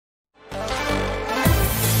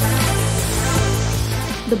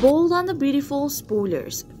The Bold and the Beautiful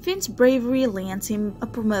spoilers. Finn's bravery lands him a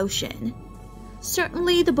promotion.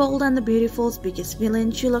 Certainly, the Bold and the Beautiful's biggest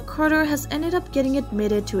villain, Sheila Carter, has ended up getting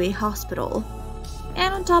admitted to a hospital.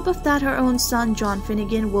 And on top of that, her own son, John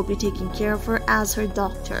Finnegan, will be taking care of her as her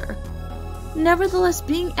doctor. Nevertheless,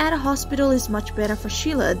 being at a hospital is much better for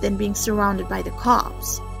Sheila than being surrounded by the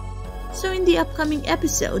cops. So in the upcoming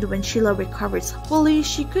episode, when Sheila recovers fully,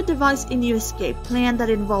 she could devise a new escape plan that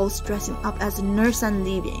involves dressing up as a nurse and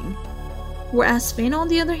leaving. Whereas Finn, on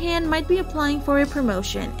the other hand, might be applying for a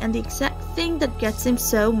promotion, and the exact thing that gets him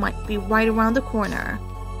so might be right around the corner.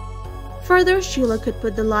 Further, Sheila could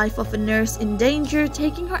put the life of a nurse in danger,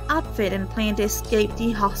 taking her outfit and plan to escape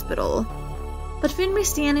the hospital. But Finn may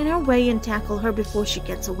stand in her way and tackle her before she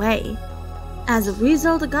gets away. As a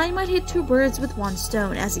result, the guy might hit two birds with one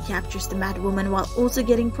stone as he captures the mad woman while also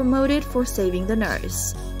getting promoted for saving the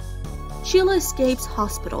nurse. Sheila escapes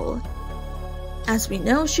hospital. As we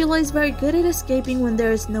know, Sheila is very good at escaping when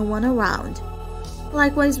there is no one around.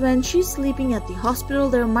 Likewise, when she's sleeping at the hospital,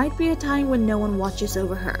 there might be a time when no one watches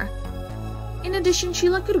over her. In addition,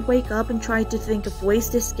 Sheila could wake up and try to think of ways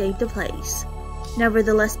to escape the place.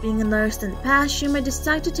 Nevertheless, being a nurse in the past, she may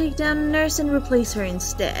decide to take down a nurse and replace her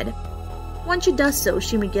instead. Once she does so,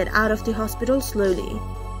 she may get out of the hospital slowly.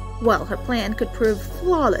 Well, her plan could prove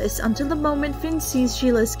flawless until the moment Finn sees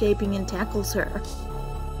Sheila escaping and tackles her.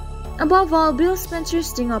 Above all, Bill Spencer's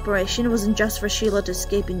sting operation wasn't just for Sheila to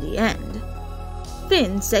escape in the end.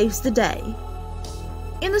 Finn saves the day.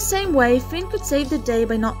 In the same way, Finn could save the day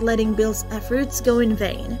by not letting Bill's efforts go in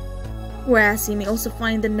vain. Whereas he may also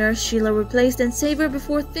find the nurse Sheila replaced and save her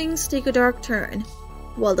before things take a dark turn.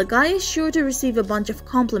 While the guy is sure to receive a bunch of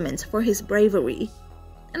compliments for his bravery.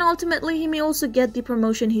 And ultimately, he may also get the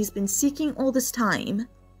promotion he's been seeking all this time.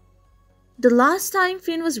 The last time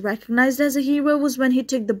Finn was recognized as a hero was when he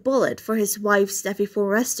took the bullet for his wife Steffi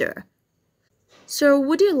Forrester. So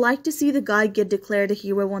would you like to see the guy get declared a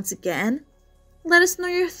hero once again? Let us know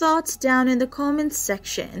your thoughts down in the comments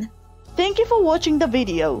section. Thank you for watching the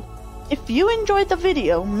video. If you enjoyed the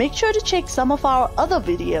video, make sure to check some of our other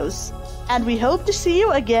videos. And we hope to see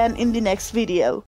you again in the next video.